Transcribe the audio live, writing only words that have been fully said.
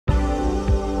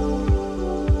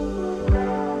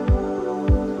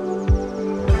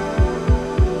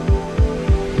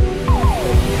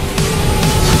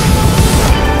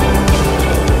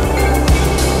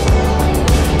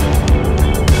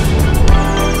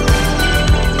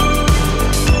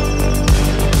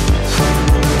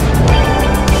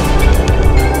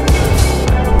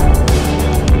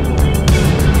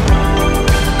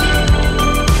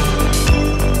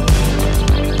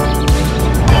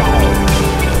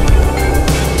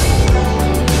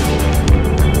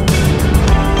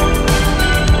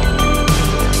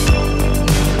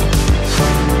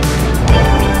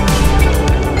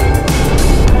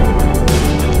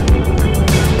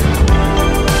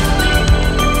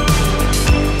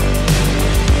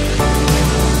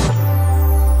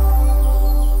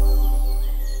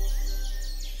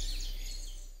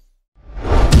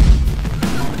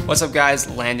What's up guys,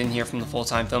 Landon here from the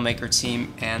Full-Time Filmmaker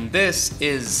team, and this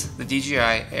is the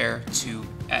DJI AIR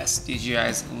 2S,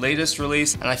 DJI's latest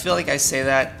release. And I feel like I say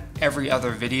that every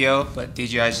other video, but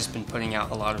DJI has just been putting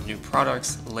out a lot of new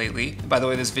products lately. By the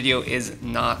way, this video is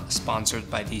not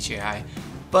sponsored by DJI,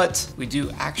 but we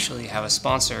do actually have a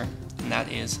sponsor, and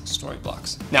that is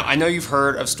Storyblocks. Now, I know you've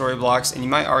heard of Storyblocks and you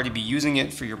might already be using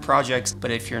it for your projects,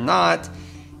 but if you're not,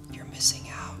 you're missing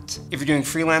out. If you're doing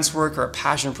freelance work or a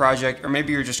passion project, or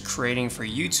maybe you're just creating for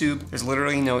YouTube, there's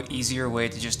literally no easier way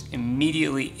to just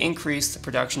immediately increase the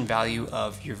production value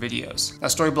of your videos. Now,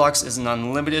 Storyblocks is an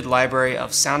unlimited library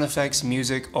of sound effects,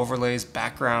 music, overlays,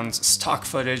 backgrounds, stock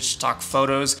footage, stock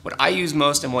photos. What I use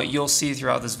most and what you'll see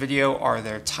throughout this video are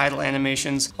their title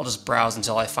animations. I'll just browse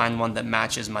until I find one that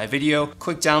matches my video,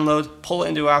 quick download, pull it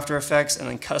into After Effects, and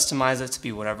then customize it to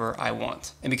be whatever I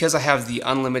want. And because I have the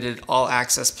unlimited all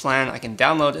access plan, I can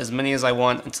download as many as I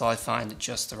want until I find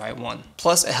just the right one.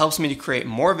 Plus, it helps me to create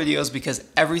more videos because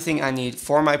everything I need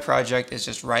for my project is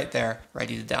just right there,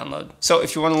 ready to download. So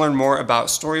if you want to learn more about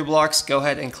Storyblocks, go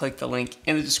ahead and click the link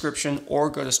in the description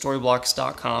or go to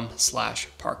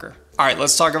storyblocks.com/Parker. All right,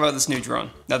 let's talk about this new drone.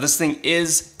 Now, this thing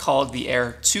is called the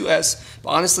AIR 2S, but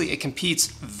honestly, it competes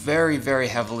very, very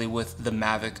heavily with the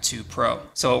Mavic 2 Pro.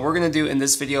 So what we're gonna do in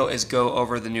this video is go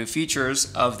over the new features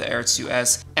of the AIR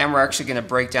 2S, and we're actually gonna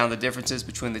break down the differences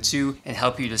between the two and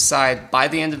help you decide by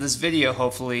the end of this video,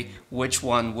 hopefully, which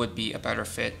one would be a better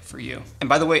fit for you. And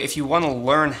by the way, if you wanna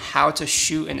learn how to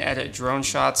shoot and edit drone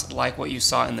shots like what you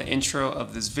saw in the intro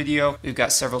of this video, we've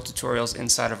got several tutorials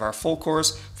inside of our full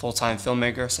course, Full-Time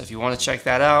Filmmaker. So if you want to check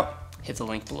that out, hit the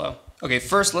link below. Okay,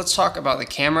 first let's talk about the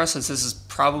camera, since this is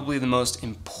probably the most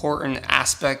important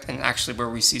aspect and actually where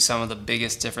we see some of the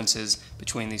biggest differences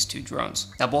between these two drones.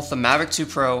 Now, both the Mavic 2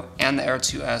 Pro and the AIR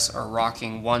 2S are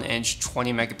rocking 1-inch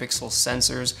 20 megapixel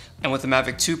sensors. And with the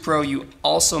Mavic 2 Pro, you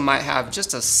also might have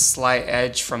just a slight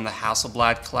edge from the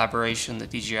Hasselblad collaboration that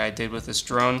DJI did with this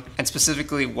drone, and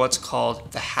specifically what's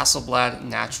called the Hasselblad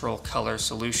Natural Color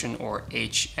Solution, or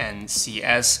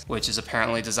HNCS, which is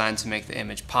apparently designed to make the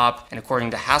image pop. And according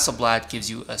to Hasselblad,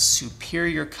 gives you a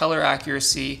superior color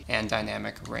accuracy and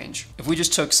dynamic range. If we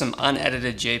just took some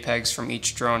unedited JPEGs from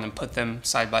each drone and put them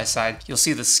side by side, you'll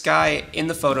see the sky in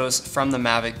the photos from the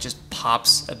Mavic just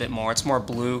pops a bit more. It's more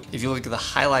blue. If you look at the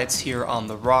highlights here on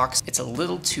the rocks, it's a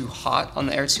little too hot on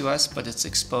the AIR 2S, but it's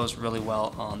exposed really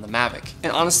well on the Mavic.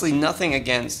 And honestly, nothing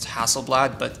against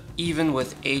Hasselblad, but even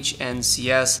with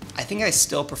HNCS, I think I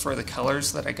still prefer the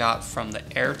colors that I got from the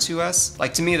AIR 2S.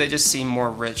 Like, to me, they just seem more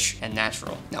rich and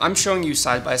natural. Now, I'm showing you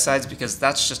side by sides because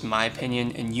that's just my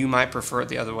opinion and you might prefer it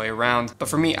the other way around. But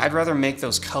for me, I'd rather make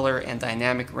those color and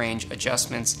dynamic range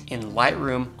adjustments in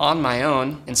Lightroom on my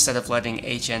own instead of letting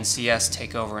HNCS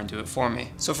take over and do it for me.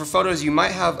 So for photos, you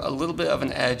might have a little bit of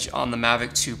an edge on the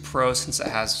Mavic 2 Pro since it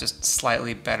has just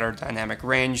slightly better dynamic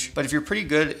range. But if you're pretty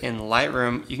good in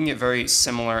Lightroom, you can get very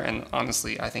similar and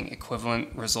honestly, I think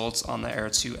equivalent results on the AIR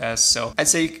 2S. So I'd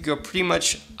say you could go pretty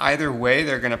much either way.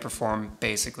 They're gonna perform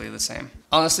basically the same.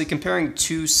 Honestly, comparing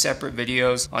two separate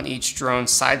videos on each drone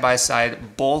side by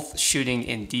side, both shooting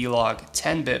in D-Log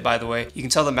 10-bit, by the way, you can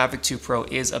tell the Mavic 2 Pro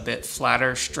is a bit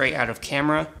flatter straight out of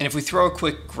camera. And if we throw a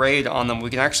quick grade on them, we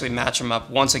can actually match them up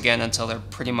once again until they're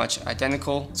pretty much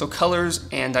identical. So colors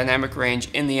and dynamic range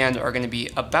in the end are going to be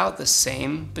about the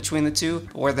same between the two,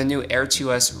 but where the new AIR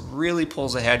 2S really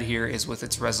pulls ahead here is with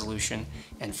its resolution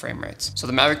and frame rates. So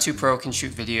the Mavic 2 Pro can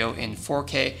shoot video in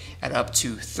 4K at up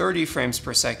to 30 frames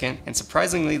per second, and surprisingly,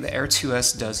 the AIR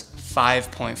 2S does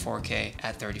 5.4K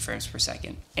at 30 frames per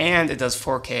second, and it does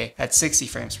 4K at 60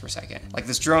 frames per second. Like,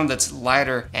 this drone that's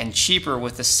lighter and cheaper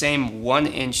with the same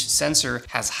 1-inch sensor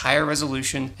has higher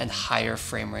resolution and higher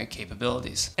frame rate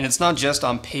capabilities. And it's not just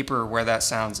on paper where that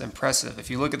sounds impressive. If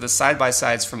you look at the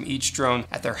side-by-sides from each drone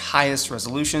at their highest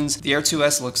resolutions, the AIR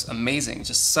 2S looks amazing,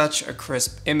 just such a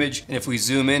crisp image. And if we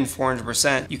zoom in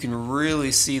 400%, you can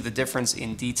really see the difference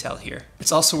in detail here.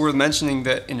 It's also worth mentioning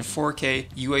that in 4K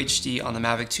UHD on the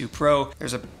Mavic 2 Pro,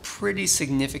 there's a pretty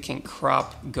significant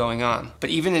crop going on. But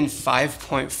even in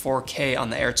 5.4K on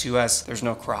the AIR 2S, there's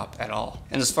no crop at all.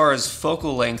 And as far as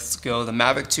focal lengths go, the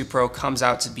Mavic 2 Pro comes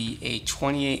out to be a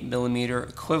 28mm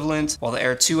equivalent, while the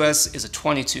AIR 2S is a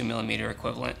 22mm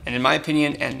equivalent. And in my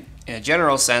opinion, and in a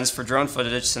general sense, for drone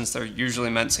footage, since they're usually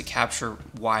meant to capture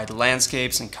wide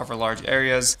landscapes and cover large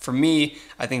areas, for me,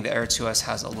 I think the AIR 2S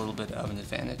has a little bit of an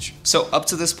advantage. So up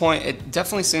to this point, it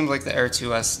definitely seems like the AIR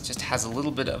 2S just has a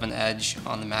little bit of an edge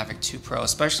on the Mavic 2 Pro,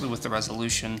 especially with the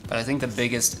resolution. But I think the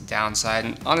biggest downside,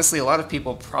 and honestly, a lot of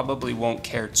people probably won't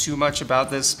care too much about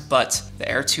this, but the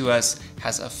AIR 2S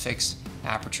has a fixed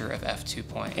aperture of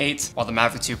f2.8, while the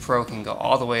Mavic 2 Pro can go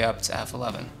all the way up to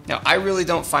f11. Now, I really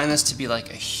don't find this to be like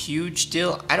a huge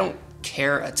deal. I don't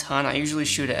care a ton. I usually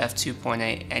shoot at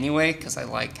f2.8 anyway because I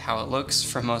like how it looks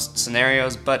for most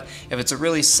scenarios, but if it's a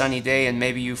really sunny day and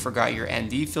maybe you forgot your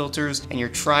ND filters and you're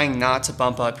trying not to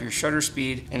bump up your shutter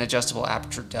speed, an adjustable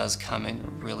aperture does come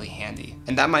in really handy.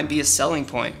 And that might be a selling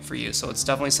point for you, so it's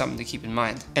definitely something to keep in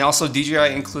mind. And also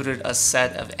DJI included a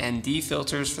set of ND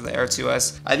filters for the Air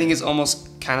 2S. I think it's almost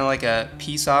kind of like a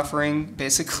peace offering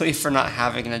basically for not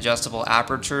having an adjustable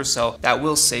aperture, so that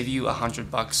will save you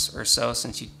 $100 or so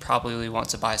since you'd probably want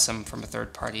to buy some from a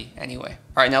third party anyway.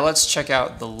 All right, now let's check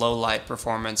out the low light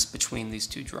performance between these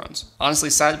two drones. Honestly,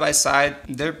 side by side,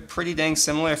 they're pretty dang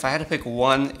similar. If I had to pick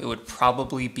one, it would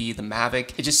probably be the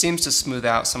Mavic. It just seems to smooth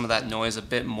out some of that noise a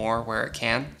bit more where it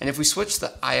can. And if we switch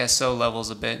the ISO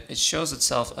levels a bit, it shows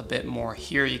itself a bit more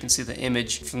here. You can see the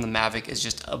image from the Mavic is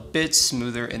just a bit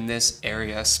smoother in this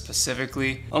area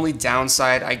specifically. Only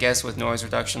downside, I guess, with noise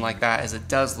reduction like that is it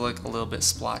does look a little bit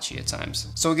splotchy at times.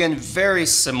 So again, very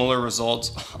similar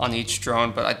results on each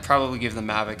drone, but I'd probably give the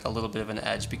Mavic a little bit of an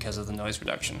edge because of the noise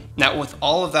reduction. Now, with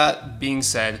all of that being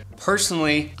said,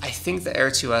 personally, I think the Air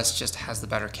 2S just has the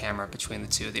better camera between the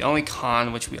two. The only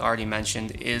con, which we already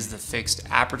mentioned, is the fixed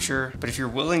aperture, but if you're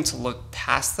willing to look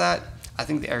past that, I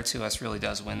think the Air 2S really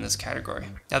does win this category.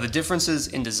 Now, the differences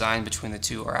in design between the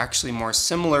two are actually more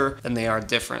similar than they are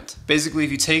different. Basically,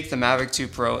 if you take the Mavic 2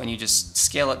 Pro and you just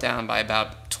scale it down by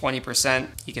about 20%,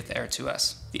 you get the Air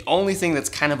 2S. The only thing that's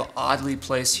kind of oddly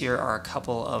placed here are a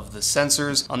couple of the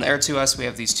sensors. On the Air 2S, we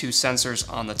have these two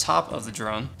sensors on the top of the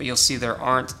drone, but you'll see there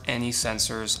aren't any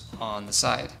sensors on the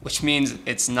side, which means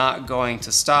it's not going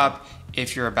to stop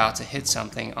if you're about to hit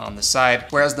something on the side,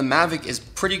 whereas the Mavic is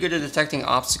pretty good at detecting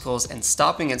obstacles and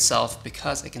stopping itself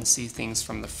because it can see things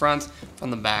from the front,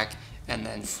 from the back, and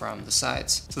then from the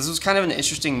sides. So this was kind of an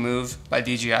interesting move by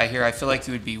DJI here. I feel like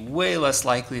you would be way less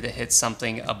likely to hit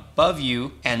something above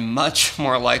you and much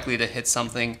more likely to hit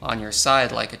something on your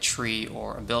side like a tree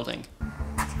or a building.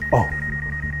 Oh,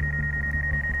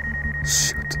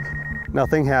 shoot.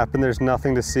 Nothing happened. There's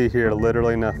nothing to see here,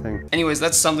 literally nothing. Anyways,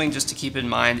 that's something just to keep in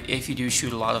mind if you do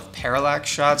shoot a lot of parallax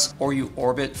shots or you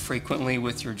orbit frequently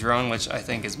with your drone, which I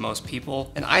think is most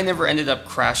people. And I never ended up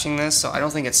crashing this, so I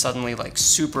don't think it's suddenly like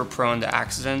super prone to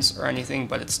accidents or anything,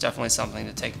 but it's definitely something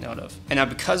to take note of. And now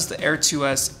because the Air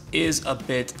 2S is a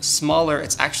bit smaller,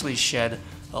 it's actually shed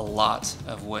a lot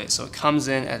of weight. So it comes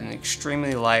in at an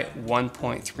extremely light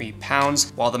 1.3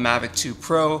 pounds, while the Mavic 2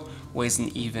 Pro weighs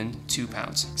an even 2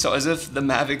 pounds. So as if the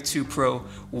Mavic 2 Pro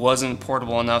wasn't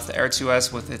portable enough, the Air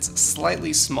 2S with its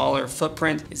slightly smaller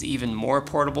footprint is even more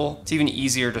portable. It's even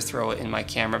easier to throw it in my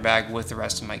camera bag with the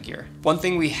rest of my gear. One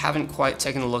thing we haven't quite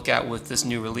taken a look at with this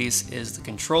new release is the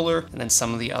controller and then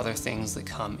some of the other things that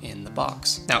come in the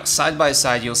box. Now, side by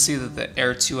side, you'll see that the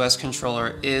Air 2S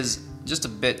controller is just a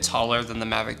bit taller than the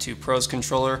Mavic 2 Pro's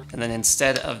controller. And then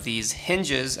instead of these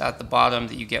hinges at the bottom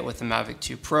that you get with the Mavic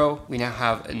 2 Pro, we now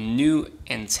have a new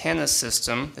antenna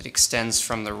system that extends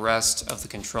from the rest of the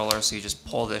controller. So you just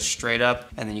pull this straight up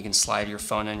and then you can slide your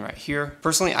phone in right here.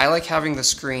 Personally, I like having the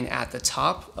screen at the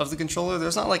top of the controller.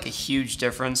 There's not like a huge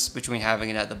difference between having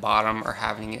it at the bottom or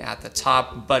having it at the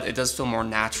top, but it does feel more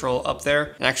natural up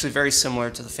there and actually very similar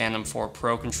to the Phantom 4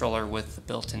 Pro controller with the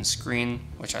built-in screen,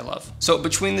 which I love. So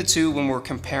between the two, when we're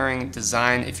comparing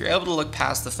design, if you're able to look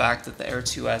past the fact that the Air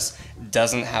 2S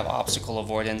doesn't have obstacle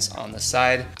avoidance on the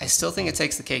side, I still think it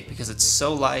takes the cake because it's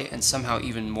so light and somehow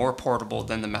even more portable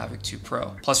than the Mavic 2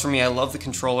 Pro. Plus for me, I love the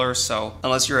controller, so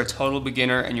unless you're a total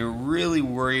beginner and you're really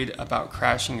worried about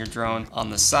crashing your drone on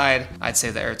the side, I'd say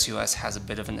the Air 2S has a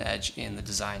bit of an edge in the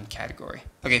design category.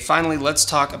 Okay, finally, let's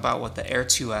talk about what the Air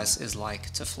 2S is like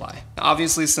to fly. Now,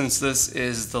 obviously, since this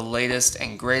is the latest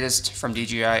and greatest from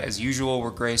DJI, as usual,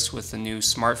 we're graced with the new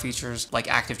smart features like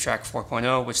Active Track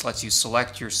 4.0, which lets you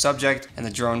select your subject and the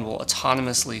drone will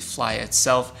autonomously fly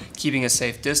itself, keeping a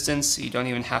safe distance, so you don't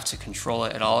even have to control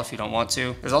it at all if you don't want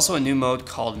to. There's also a new mode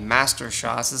called Master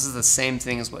Shots. This is the same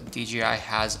thing as what DJI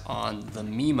has on the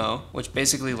Mimo, which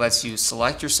basically lets you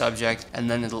select your subject and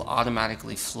then it'll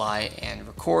automatically fly and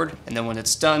record. And then when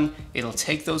it's done, it'll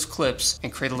take those clips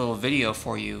and create a little video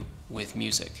for you with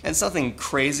music. And it's nothing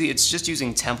crazy, it's just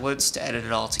using templates to edit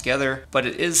it all together, but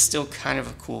it is still kind of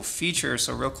a cool feature.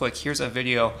 So real quick, here's a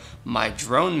video my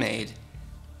drone made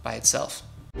by itself.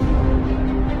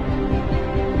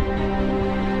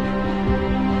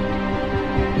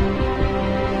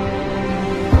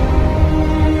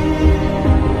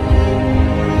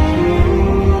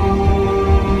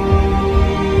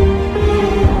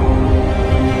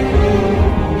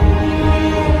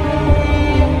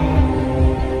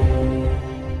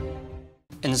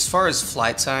 far as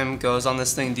flight time goes on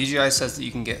this thing, DJI says that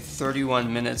you can get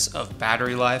 31 minutes of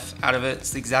battery life out of it.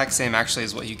 It's the exact same actually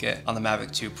as what you get on the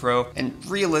Mavic 2 Pro. And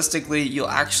realistically, you'll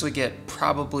actually get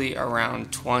probably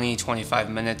around 20-25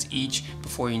 minutes each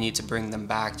before you need to bring them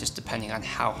back, just depending on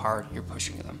how hard you're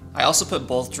pushing them. I also put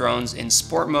both drones in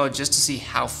sport mode just to see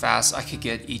how fast I could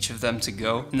get each of them to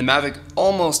go. And the Mavic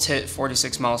almost hit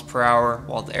 46 miles per hour,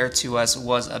 while the Air 2S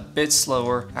was a bit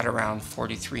slower at around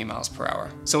 43 miles per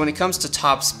hour. So when it comes to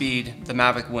top speed, the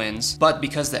Mavic wins, but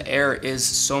because the Air is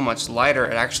so much lighter,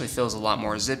 it actually feels a lot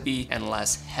more zippy and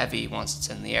less heavy once it's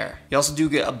in the air. You also do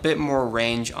get a bit more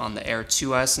range on the Air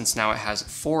 2S since now it has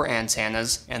 4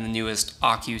 antennas and the newest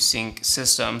OcuSync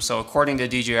system. So according to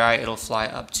DJI, it'll fly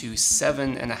up to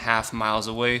 7.5 miles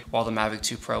away, while the Mavic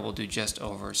 2 Pro will do just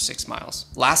over 6 miles.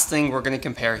 Last thing we're going to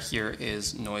compare here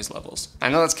is noise levels. I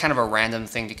know that's kind of a random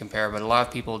thing to compare, but a lot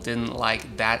of people didn't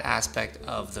like that aspect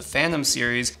of the Phantom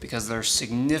series because they're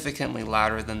significantly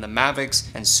louder than the Mavics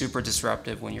and super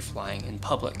disruptive when you're flying in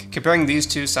public. Comparing these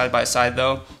two side by side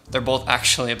though, they're both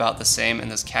actually about the same in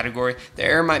this category. The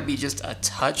Air might be just a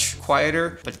touch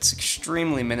quieter, but it's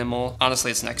extremely minimal.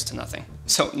 Honestly, it's next to nothing.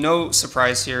 So no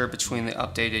surprise here between the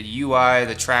updated UI,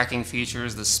 the tracking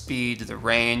features, the speed, the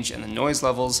range, and the noise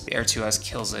levels. The Air 2S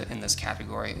kills it in this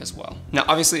category as well. Now,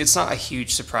 obviously, it's not a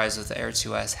huge surprise that the Air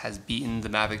 2S has beaten the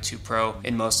Mavic 2 Pro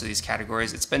in most of these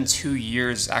categories. It's been 2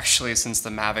 years actually since the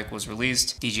Mavic was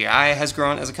released. DJI has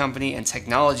grown as a company, and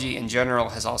technology in general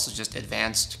has also just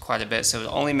advanced quite a bit, so it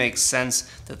only makes sense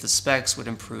that the specs would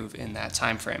improve in that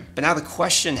time frame. But now the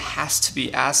question has to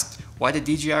be asked, why did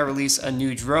DJI release a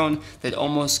new drone that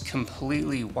almost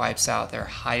completely wipes out their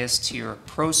highest tier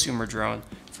prosumer drone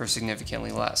for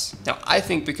significantly less? Now, I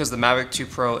think because the Mavic 2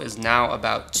 Pro is now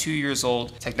about 2 years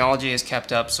old, technology has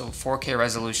kept up, so 4K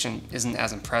resolution isn't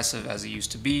as impressive as it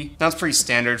used to be. Now, it's pretty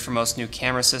standard for most new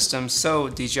camera systems, so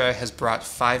DJI has brought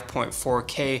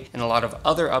 5.4K and a lot of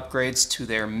other upgrades to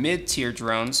their mid-tier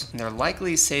drones, and they're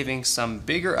likely saving some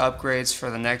bigger upgrades for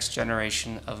the next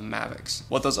generation of Mavics.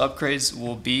 What those upgrades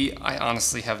will be, I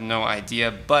honestly have no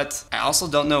idea, but I also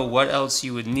don't know what else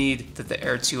you would need that the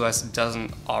Air 2S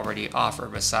doesn't already offer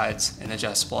besides an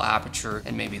adjustable aperture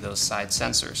and maybe those side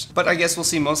sensors. But I guess we'll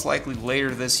see most likely later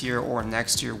this year or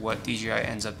next year what DJI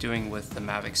ends up doing with the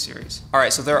Mavic series.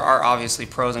 Alright, so there are obviously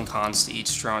pros and cons to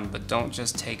each drone, but don't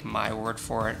just take my word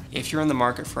for it. If you're in the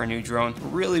market for a new drone,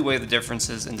 really weigh the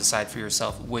differences and decide for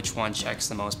yourself which one checks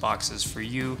the most boxes for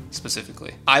you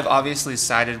specifically. I've obviously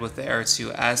sided with the Air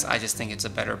 2S. I just think it's a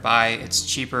better buy. It's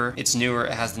cheaper, it's newer,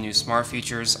 it has the new smart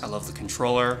features. I love the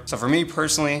controller. So for me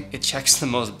personally, it checks the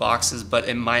most boxes, but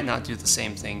it might not do the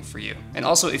same thing for you. And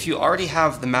also, if you already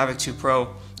have the Mavic 2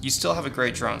 Pro, you still have a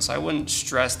great drone, so I wouldn't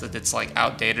stress that it's like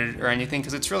outdated or anything,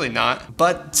 because it's really not.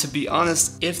 But to be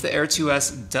honest, if the Air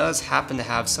 2S does happen to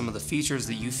have some of the features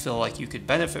that you feel like you could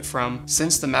benefit from,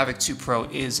 since the Mavic 2 Pro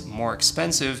is more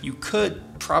expensive, you could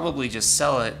probably just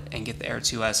sell it and get the Air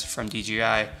 2S from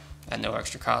DJI at no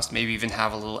extra cost, maybe even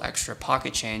have a little extra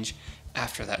pocket change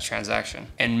after that transaction.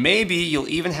 And maybe you'll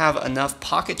even have enough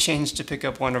pocket change to pick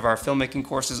up one of our filmmaking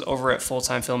courses over at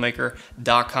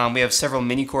fulltimefilmmaker.com. We have several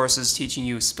mini courses teaching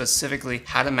you specifically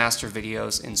how to master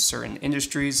videos in certain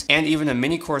industries, and even a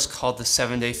mini course called the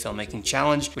 7-Day Filmmaking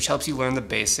Challenge, which helps you learn the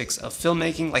basics of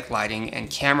filmmaking like lighting and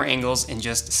camera angles in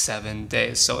just 7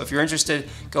 days. So if you're interested,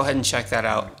 go ahead and check that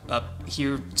out up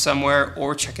here somewhere,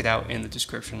 or check it out in the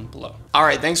description below. All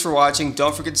right, thanks for watching.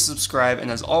 Don't forget to subscribe, and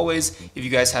as always, if you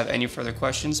guys have any further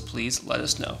questions, please let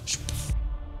us know.